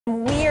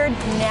Weird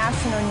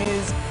national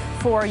news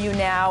for you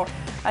now.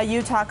 A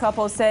Utah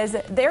couple says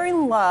they're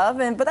in love,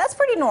 but that's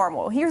pretty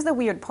normal. Here's the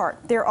weird part.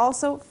 They're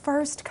also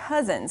first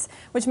cousins,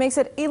 which makes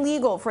it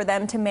illegal for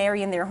them to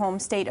marry in their home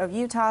state of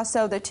Utah.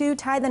 So the two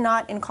tied the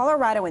knot in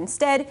Colorado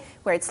instead,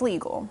 where it's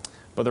legal.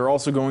 But they're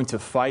also going to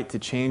fight to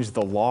change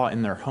the law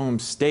in their home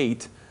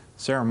state.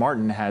 Sarah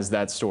Martin has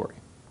that story.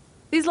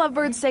 These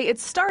lovebirds say it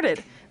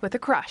started with a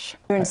crush.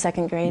 We were in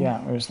second grade.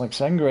 Yeah, it was like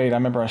second grade. I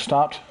remember I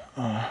stopped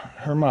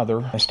her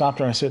mother. I stopped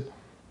her and I said,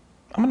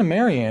 "I'm going to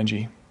marry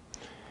Angie."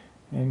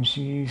 And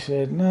she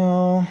said,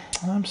 "No,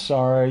 I'm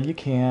sorry, you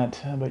can't,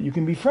 but you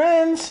can be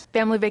friends."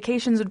 Family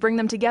vacations would bring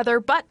them together,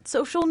 but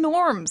social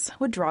norms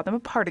would draw them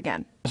apart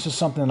again. This is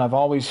something that I've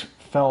always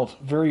felt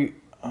very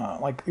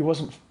like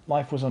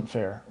life wasn't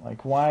fair.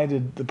 Like, why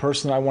did the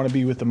person I want to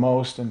be with the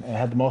most and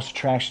had the most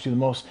attraction to, the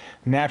most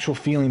natural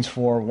feelings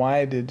for,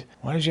 why did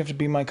you have to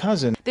be my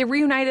cousin? They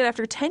reunited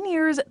after 10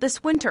 years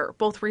this winter,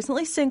 both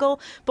recently single,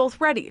 both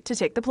ready to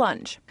take the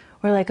plunge.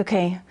 We're like,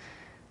 okay,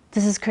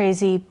 this is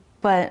crazy,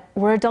 but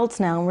we're adults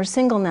now and we're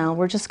single now.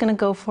 We're just going to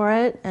go for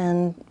it,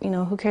 and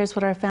who cares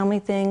what our family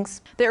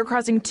thinks. They are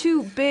crossing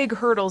two big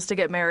hurdles to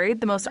get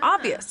married. The most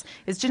obvious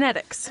is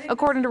genetics.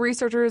 According to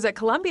researchers at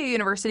Columbia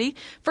University,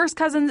 first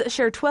cousins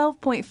share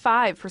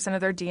 12.5% of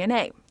their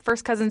DNA.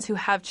 First cousins who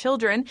have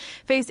children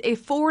face a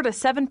 4 to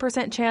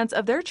 7% chance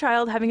of their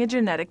child having a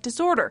genetic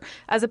disorder,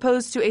 as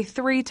opposed to a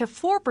 3 to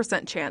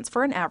 4% chance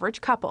for an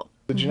average couple.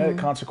 The genetic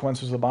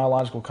consequences, the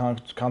biological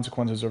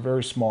consequences are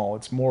very small.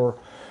 It's more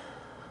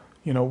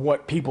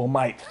what people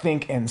might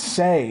think and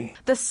say.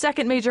 The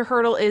second major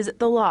hurdle is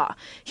the law.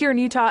 Here in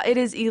Utah, it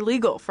is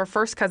illegal for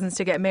first cousins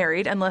to get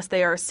married unless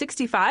they are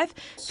 65,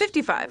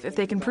 55 if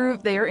they can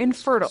prove they are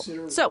infertile.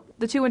 So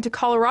the two went to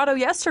Colorado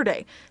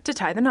yesterday to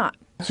tie the knot.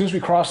 As soon as we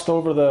crossed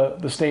over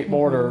the state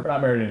border, we're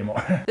not married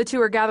anymore. The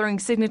two are gathering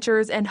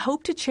signatures and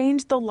hope to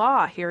change the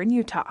law here in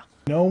Utah.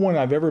 No one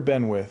I've ever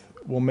been with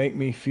will make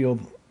me feel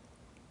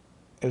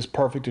as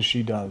perfect as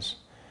she does.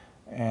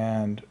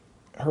 And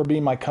her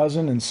being my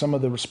cousin and some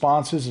of the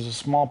responses is a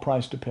small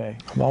price to pay.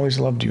 I've always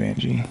loved you,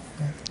 Angie.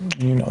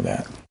 You know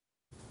that.